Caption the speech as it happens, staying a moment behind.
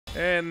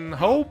And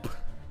hope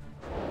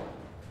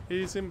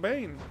is in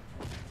vain.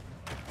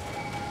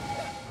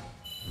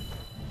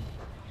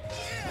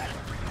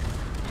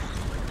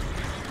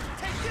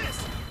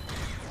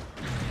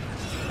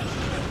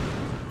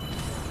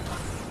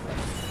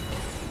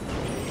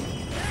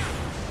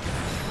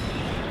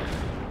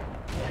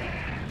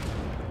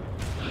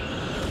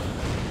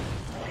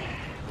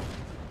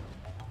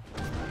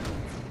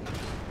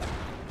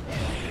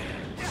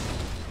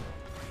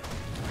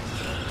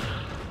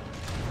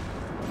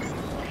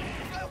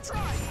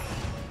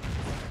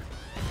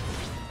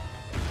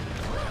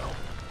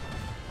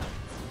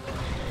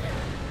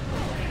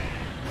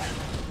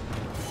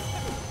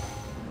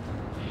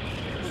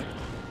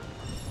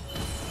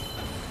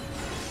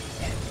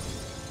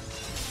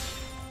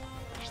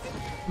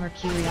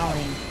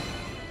 Mercurialing.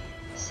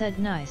 Said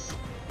nice.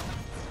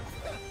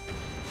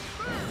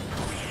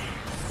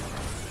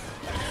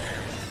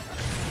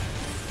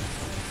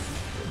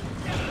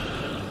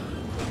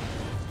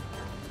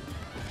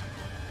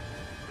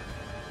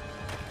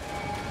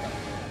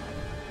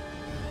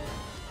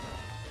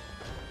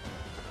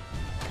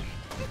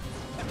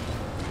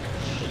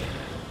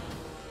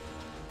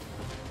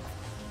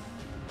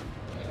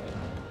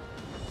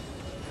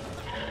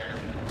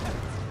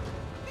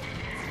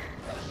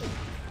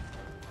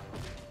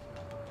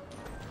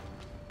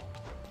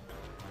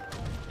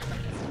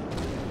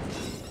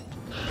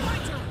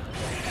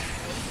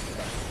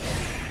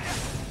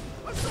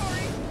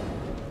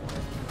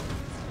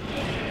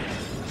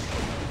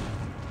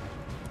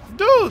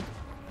 Dude!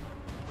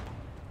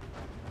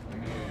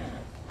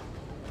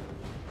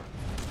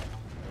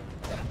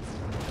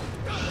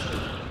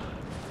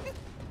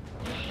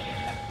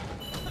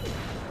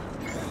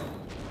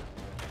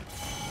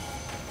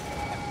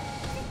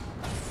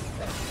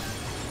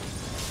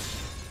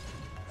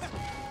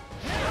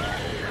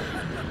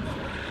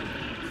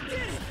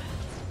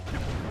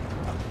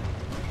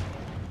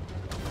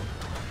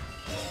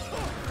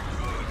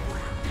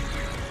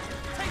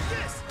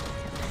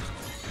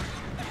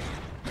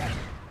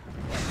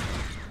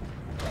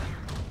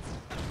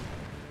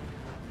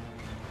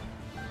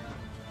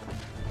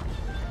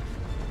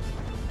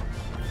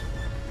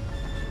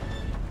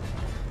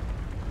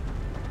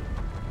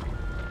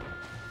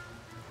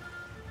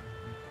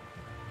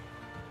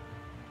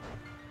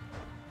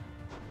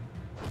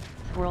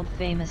 World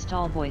famous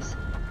tallboys.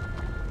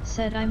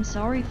 Said I'm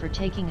sorry for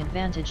taking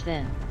advantage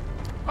then.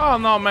 Oh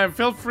no, man,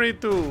 feel free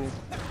to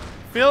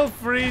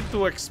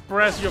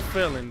express your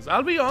feelings.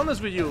 I'll be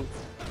honest with you.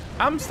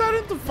 I'm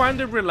starting to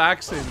find it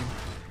relaxing.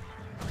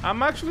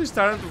 I'm actually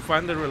starting to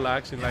find it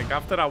relaxing. Like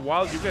after a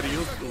while you get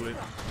used to it.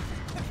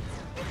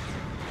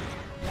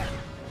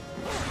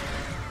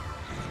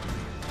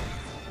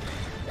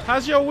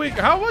 How's your week?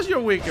 How was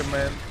your weekend,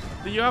 man?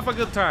 Did you have a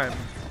good time?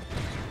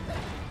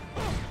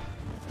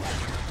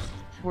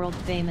 World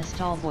famous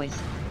tallboys.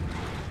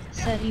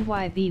 Said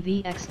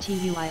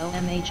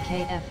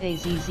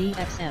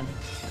EYBVXTUIOMHKFAZZXM.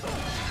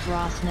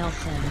 Ross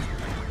Nelson.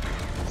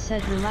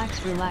 Said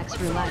relax, relax,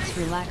 relax,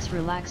 relax,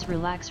 relax,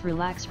 relax,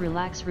 relax,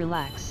 relax,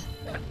 relax.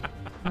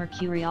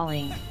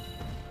 Mercurialing.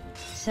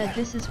 Said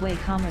this is way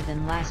calmer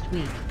than last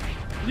week.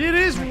 It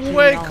is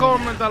way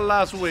calmer than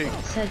last week.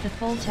 Said the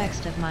full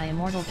text of my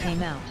immortal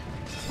came out.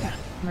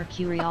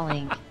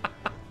 Mercurialing.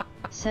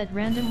 Said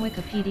random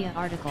Wikipedia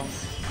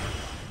articles.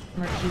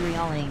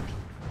 Mercurialing.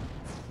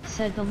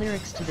 Said the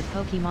lyrics to the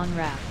Pokemon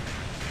rap.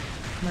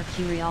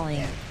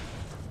 Mercurialing.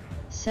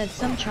 Said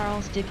some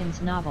Charles Dickens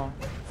novel.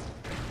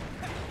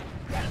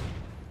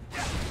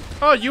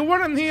 Oh, you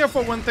weren't here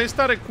for when they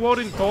started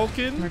quoting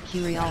Tolkien?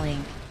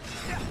 Mercurialing.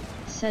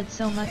 Said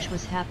so much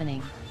was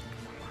happening.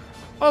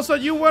 Also,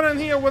 you weren't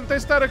here when they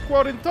started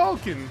quoting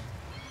Tolkien.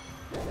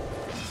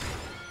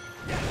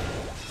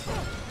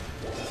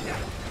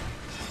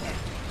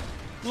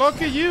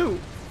 Look at you.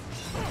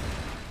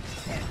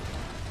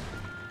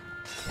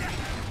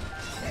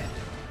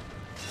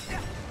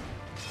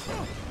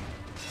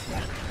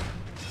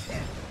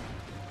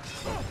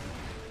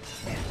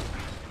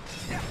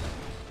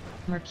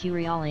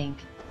 Mercurialing.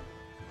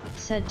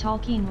 Said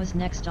Tolkien was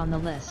next on the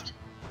list.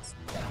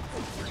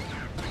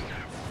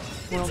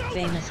 World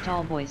famous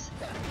tallboys.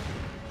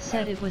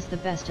 Said it was the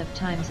best of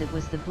times, it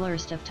was the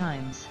blurst of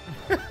times.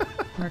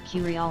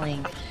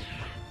 Mercurialing.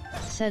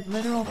 Said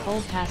literal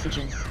full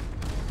passages.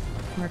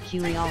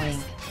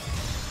 Mercurialing.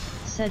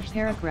 Said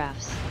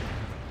paragraphs.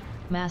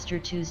 Master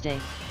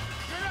Tuesday.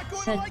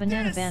 Said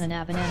banana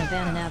banana banana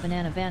banana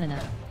banana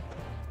banana.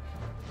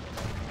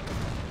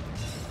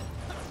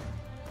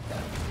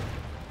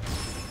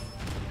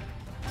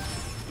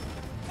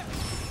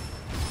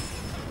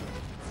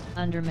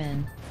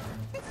 Underman.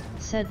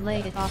 Said lay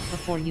it off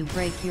before you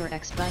break your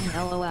X button,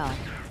 LOL.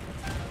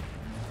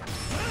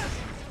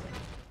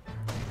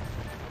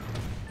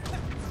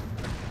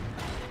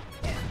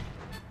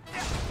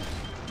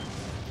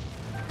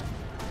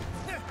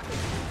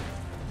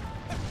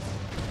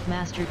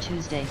 Master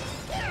Tuesday.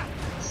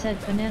 Said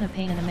banana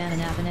pain in a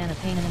manana banana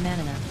pain in a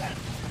manana.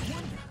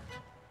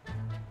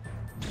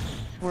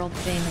 World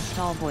famous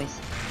tallboys.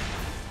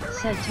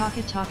 Said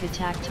taka taka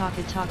tak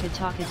taka taka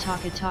taka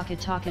taka taka taka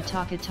taka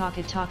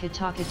taka taka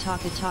taka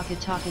taka taka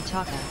taka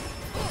taka.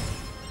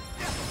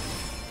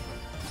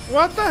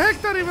 What the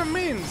heck that even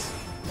means?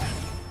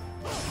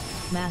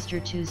 Master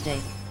Tuesday.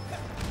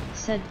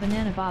 Said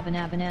banana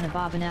bobana banana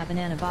bobana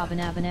banana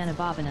bobana banana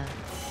bobana.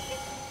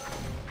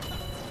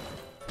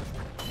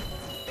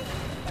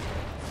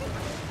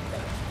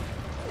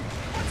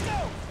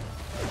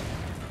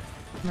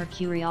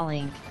 Mercurial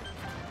Inc.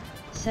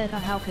 Said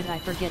how could I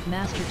forget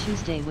Master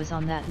Tuesday was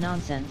on that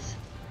nonsense.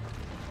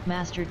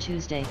 Master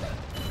Tuesday.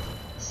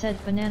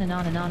 Said banana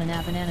nana nana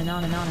na banana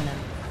nana nana na.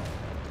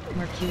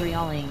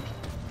 Mercurial Inc.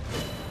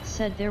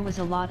 Said there was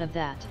a lot of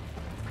that.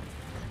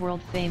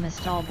 World famous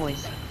tall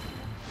boys.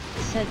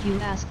 Said you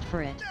asked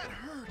for it.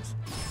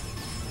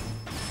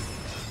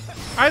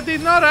 I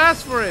did not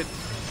ask for it.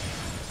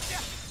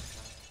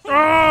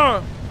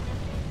 Oh!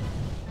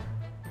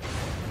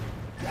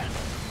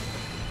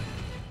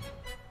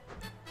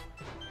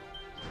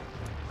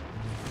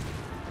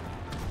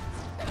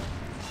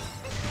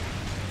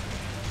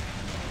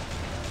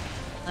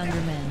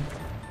 Underman.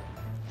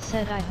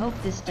 Said I hope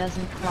this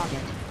doesn't clog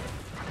it.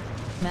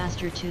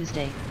 Master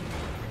Tuesday.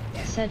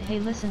 Said hey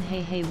listen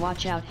hey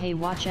watch out hey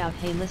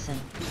listen.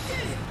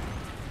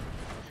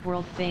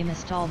 World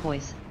famous tall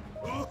boys.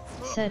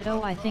 Said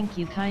oh I think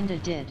you kinda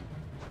did.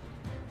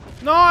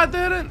 No, I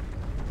didn't.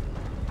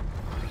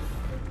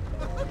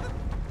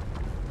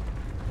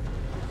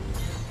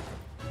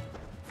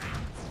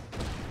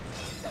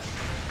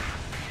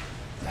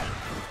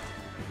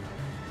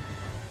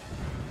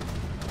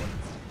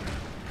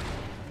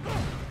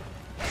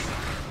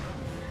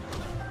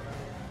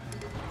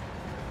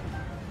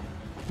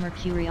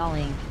 Mercurial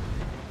Inc.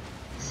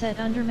 Said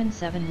Underman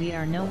 7 we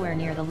are nowhere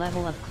near the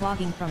level of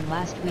clogging from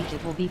last week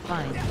it will be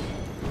fine.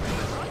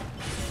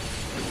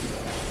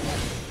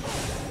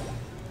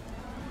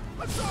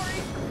 I'm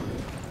sorry.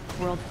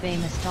 World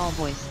famous tall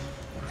boys.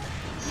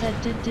 Said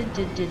did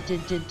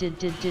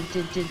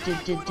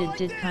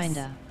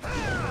kinda.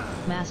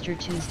 Master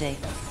Tuesday.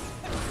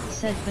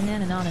 Said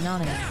banana nana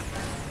nana na.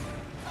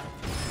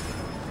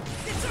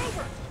 It's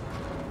over.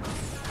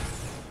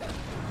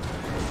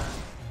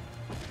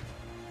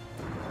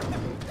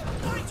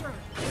 My turn.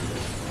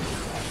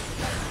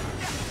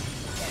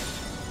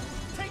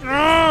 Take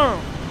Oh!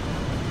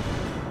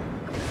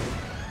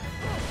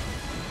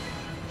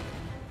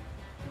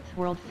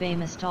 World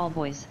famous tall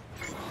boys.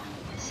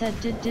 Said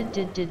did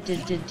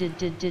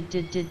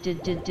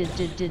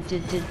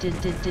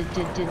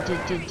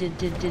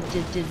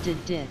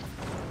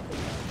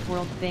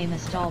World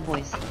famous tall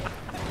boys.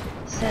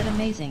 Said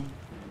amazing.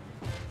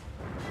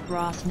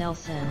 Ross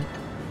Nelson.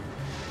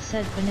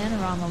 Said banana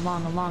rama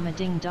llama llama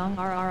ding dong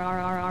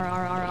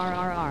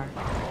r.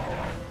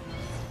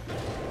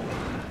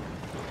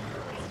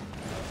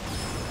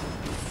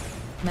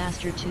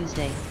 Master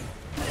Tuesday.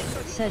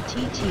 Said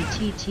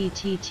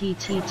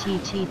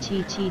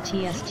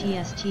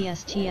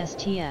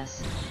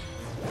TTTTTTTTTTTTTTTTS.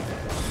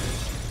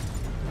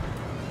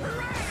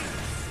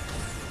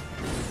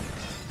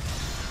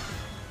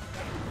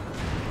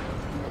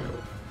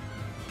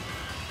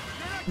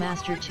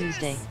 Master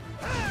Tuesday.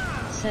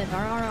 Said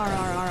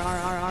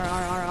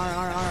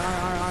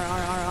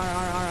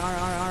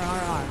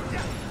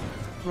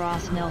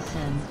Ross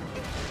Nelson.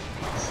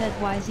 Said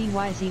YZ.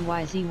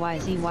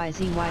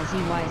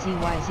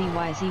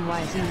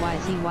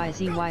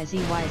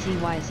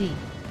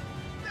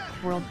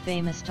 World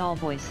famous tall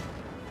boys.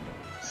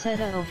 Said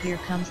oh here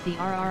comes the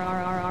R.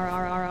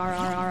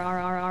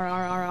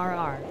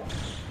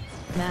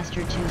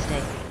 Master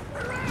Tuesday.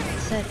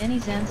 Said any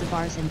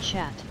Zanzibars in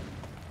chat.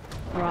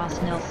 Ross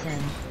Nelson.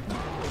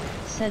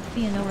 Said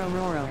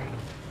Feanor809.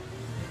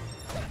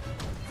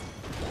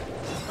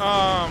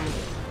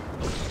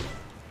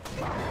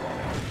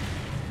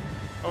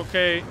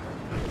 Okay.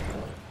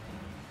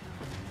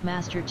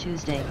 Master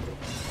Tuesday.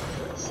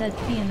 Said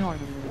Feanor.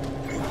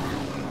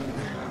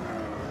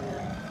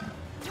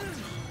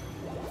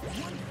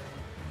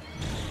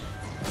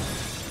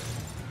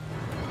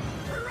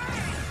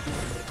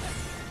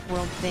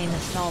 World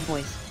famous tall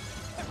boys.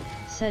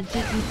 Said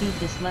did you beat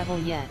this level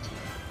yet?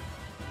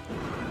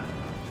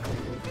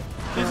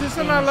 This World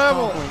isn't a famous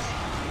level. tall boys.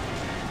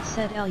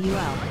 Said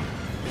LUL.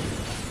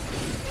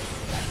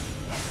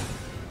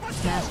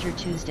 Master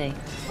Tuesday.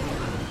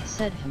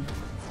 Said him.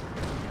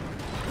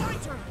 my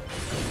turn.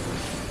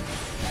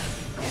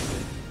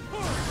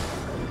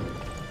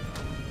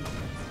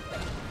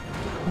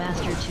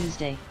 Master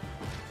Tuesday.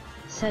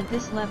 Said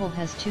this level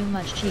has too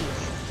much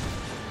cheese.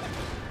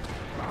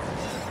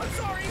 I'm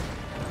sorry.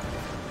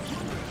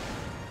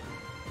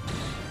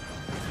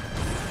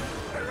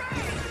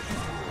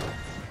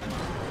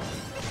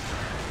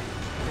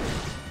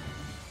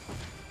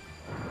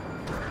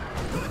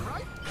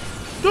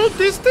 Dude,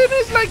 this thing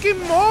is like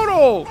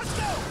immortal. Let's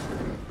go.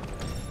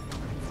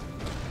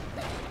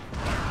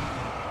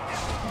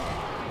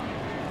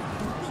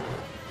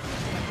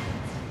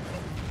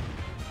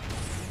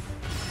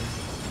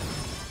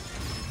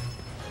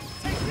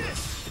 Take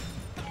this.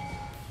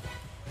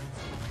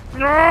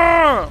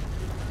 No!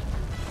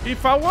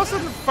 If I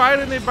wasn't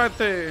fighting it by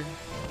the